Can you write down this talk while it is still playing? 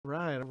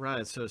all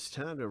right. So it's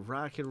time to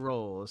rock and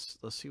roll.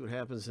 Let's see what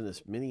happens in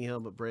this mini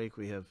helmet break.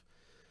 We have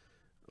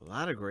a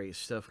lot of great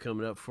stuff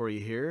coming up for you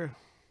here.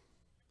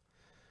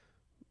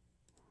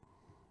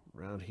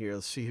 Around here,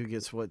 let's see who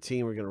gets what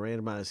team. We're going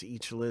to randomize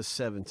each list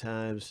 7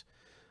 times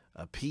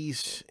a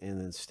piece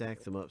and then stack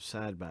them up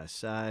side by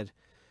side.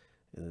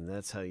 And then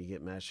that's how you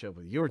get matched up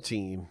with your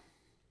team.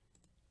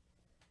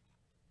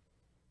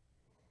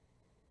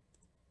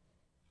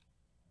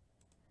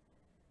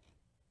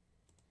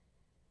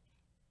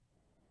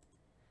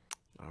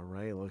 All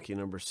right, lucky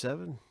number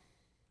 7.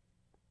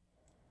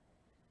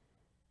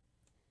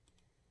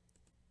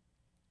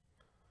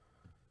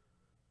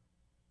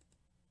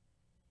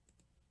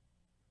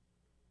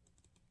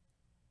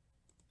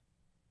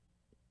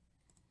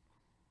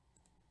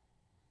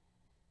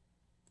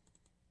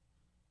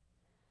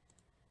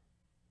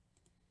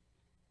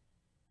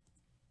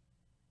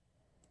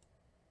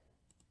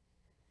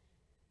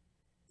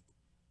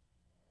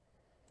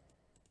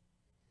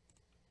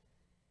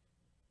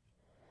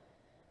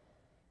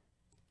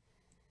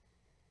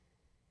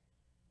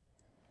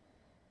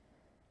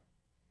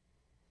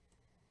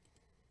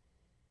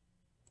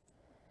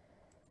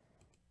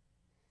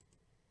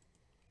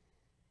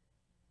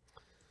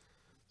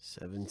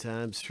 Seven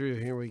times through.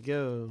 Here we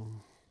go.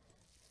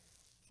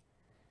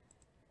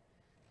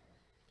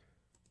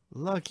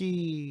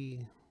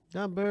 Lucky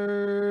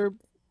number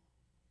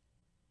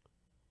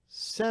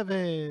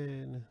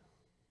 7.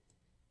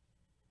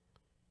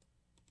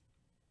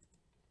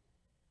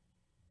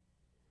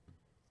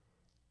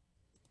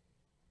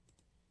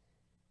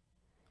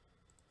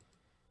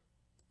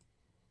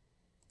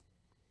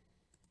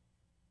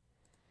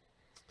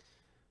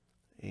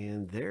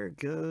 And there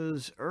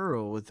goes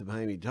Earl with the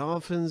Miami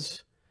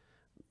Dolphins.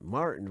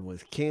 Martin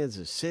with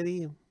Kansas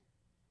City.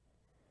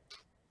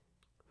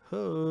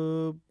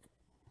 Hope.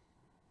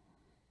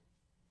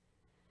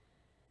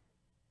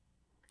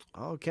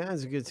 All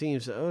kinds of good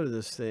teams to owe to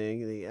this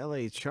thing. The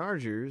LA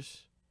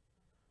Chargers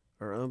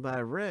are owned by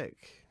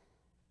Rick.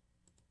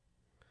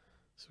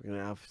 So we're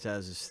going to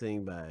alphabetize this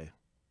thing by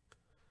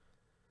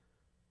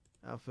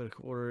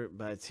alphabetical order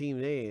by team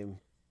name.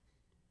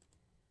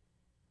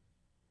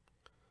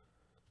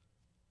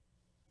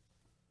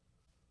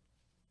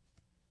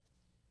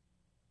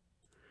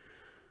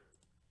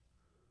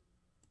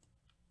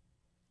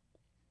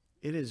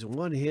 It is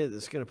one hit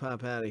that's going to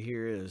pop out of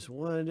here. It is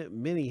one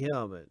mini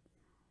helmet.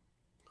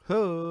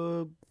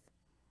 Hope.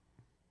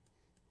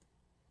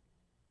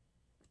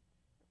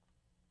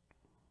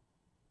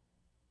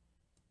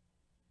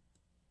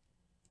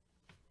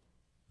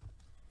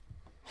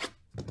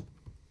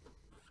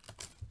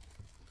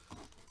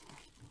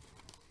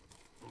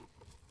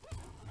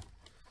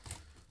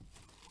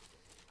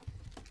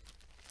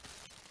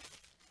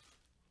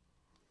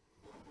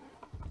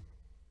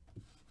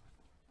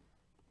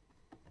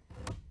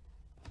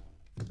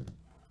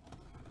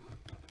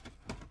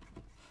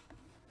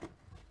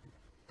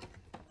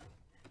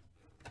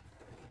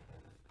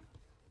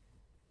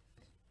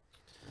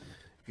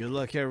 Good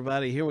luck,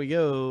 everybody. Here we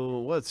go.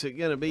 What's it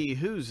going to be?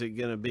 Who's it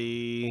going to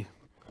be?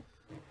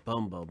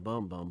 Bum, bum,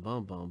 bum, bum,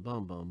 bum, bum,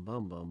 bum, bum,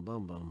 bum, bum,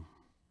 bum, bum.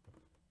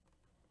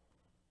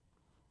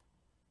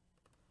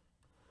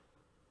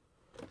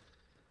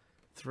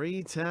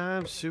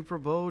 Three-time Super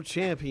Bowl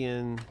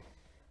champion.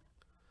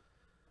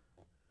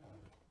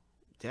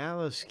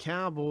 Dallas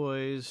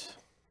Cowboys.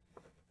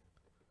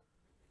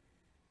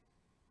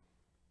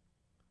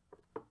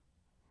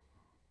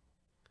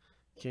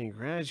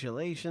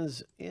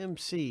 Congratulations,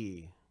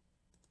 MC.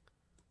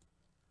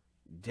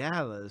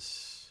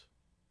 Dallas.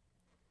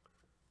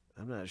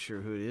 I'm not sure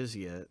who it is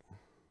yet.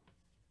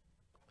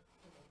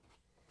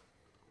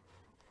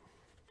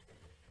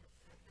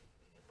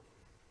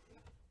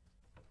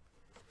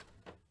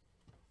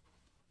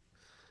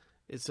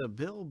 It's a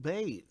Bill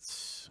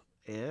Bates.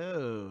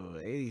 Oh,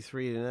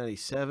 83 to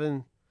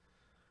 97.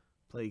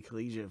 Played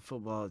collegiate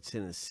football at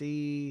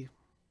Tennessee.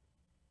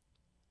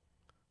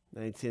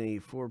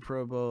 1984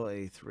 Pro Bowl,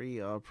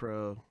 83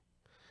 All-Pro.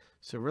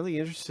 So really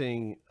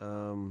interesting.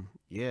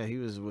 Yeah, he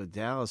was with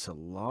Dallas a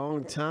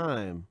long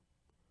time.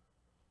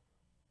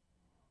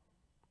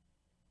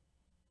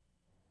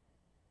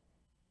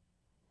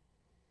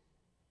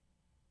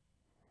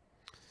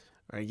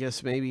 I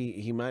guess maybe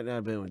he might not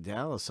have been with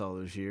Dallas all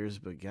those years,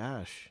 but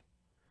gosh.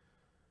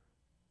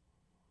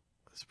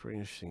 That's pretty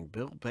interesting.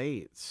 Bill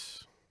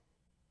Bates.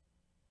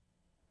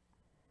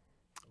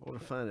 I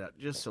want to find out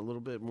just a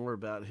little bit more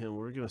about him.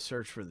 We're going to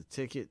search for the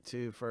ticket,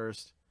 too,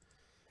 first.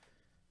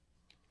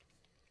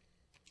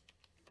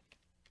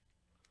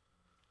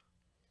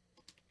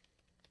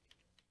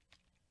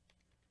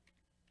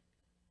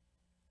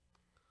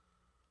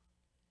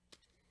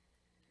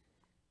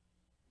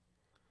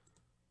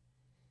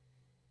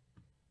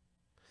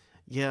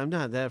 Yeah, I'm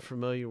not that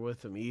familiar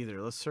with him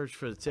either. Let's search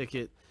for the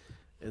ticket,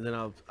 and then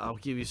I'll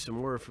give you some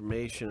more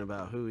information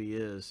about who he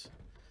is.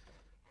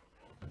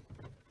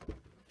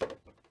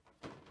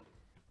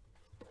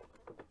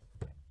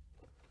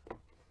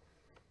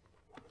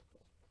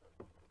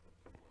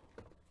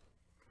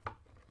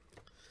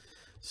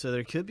 So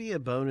there could be a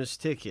bonus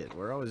ticket.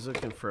 We're always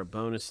looking for a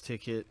bonus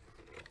ticket.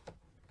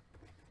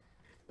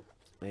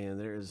 And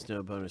there is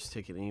no bonus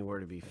ticket anywhere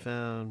to be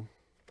found.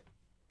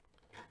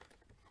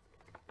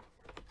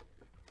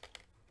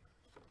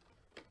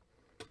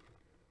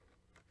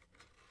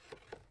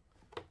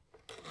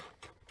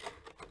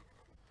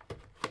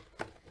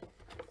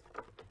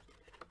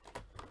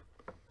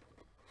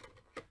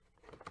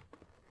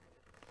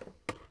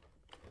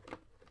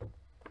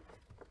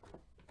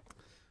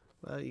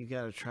 Well, you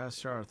got a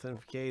Tristar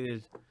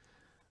authenticated,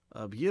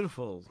 a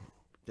beautiful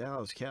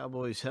Dallas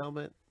Cowboys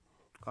helmet,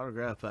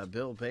 autographed by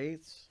Bill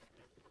Bates,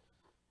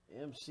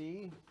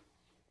 MC.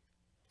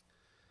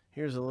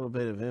 Here's a little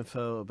bit of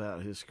info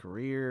about his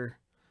career.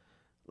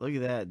 Look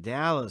at that,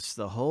 Dallas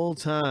the whole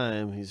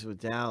time he's with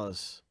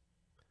Dallas.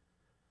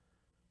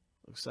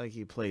 Looks like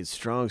he played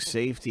strong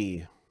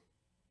safety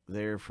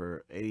there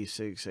for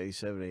 86,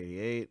 87,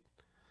 88.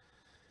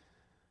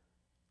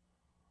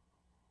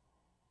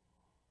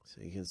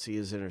 So you can see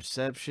his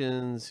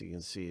interceptions. You can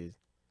see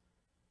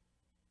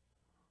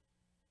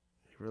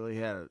he really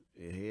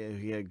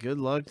he had good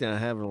luck now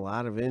having a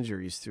lot of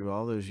injuries through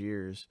all those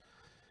years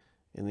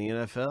in the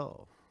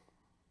NFL.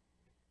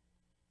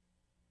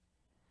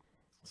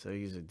 So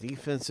he's a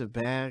defensive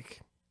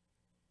back.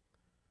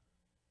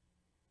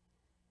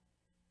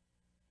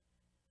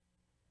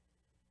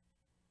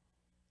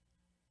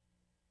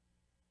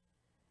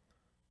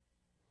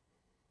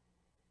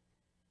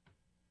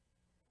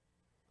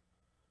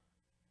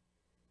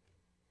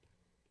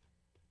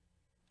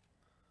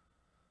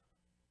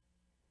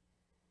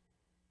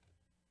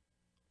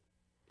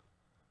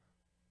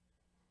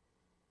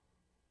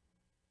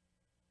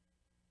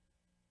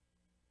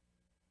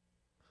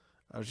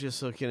 I was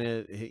just looking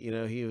at,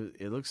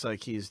 it looks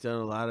like he's done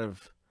a lot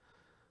of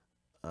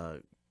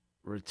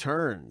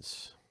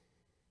returns.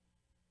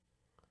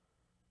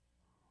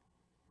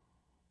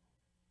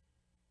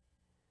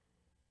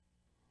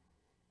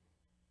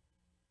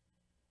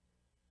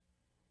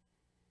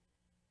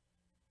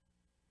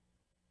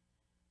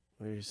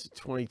 There's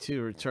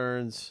 22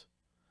 returns.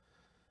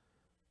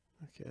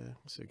 Okay,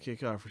 so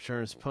kickoff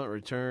returns, punt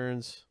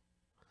returns.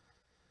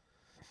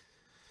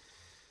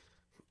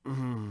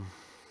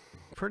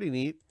 Pretty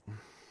neat.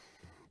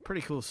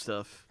 Pretty cool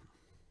stuff.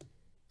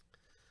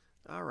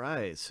 All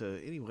right. So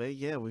anyway,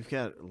 yeah, we've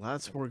got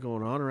lots more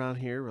going on around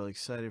here. Really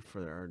excited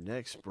for our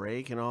next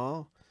break and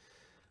all.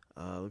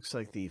 Looks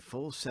like the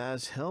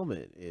full-size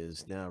helmet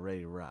is now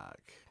ready to rock.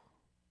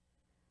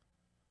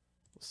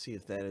 We'll see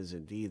if that is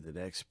indeed the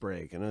next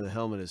break. I know the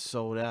helmet is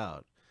sold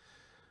out.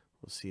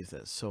 We'll see if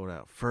that's sold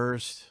out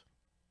first.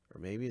 Or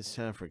maybe it's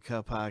time for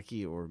cup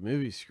hockey or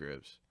movie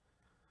scripts.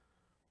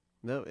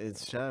 No,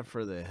 it's time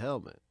for the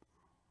helmet.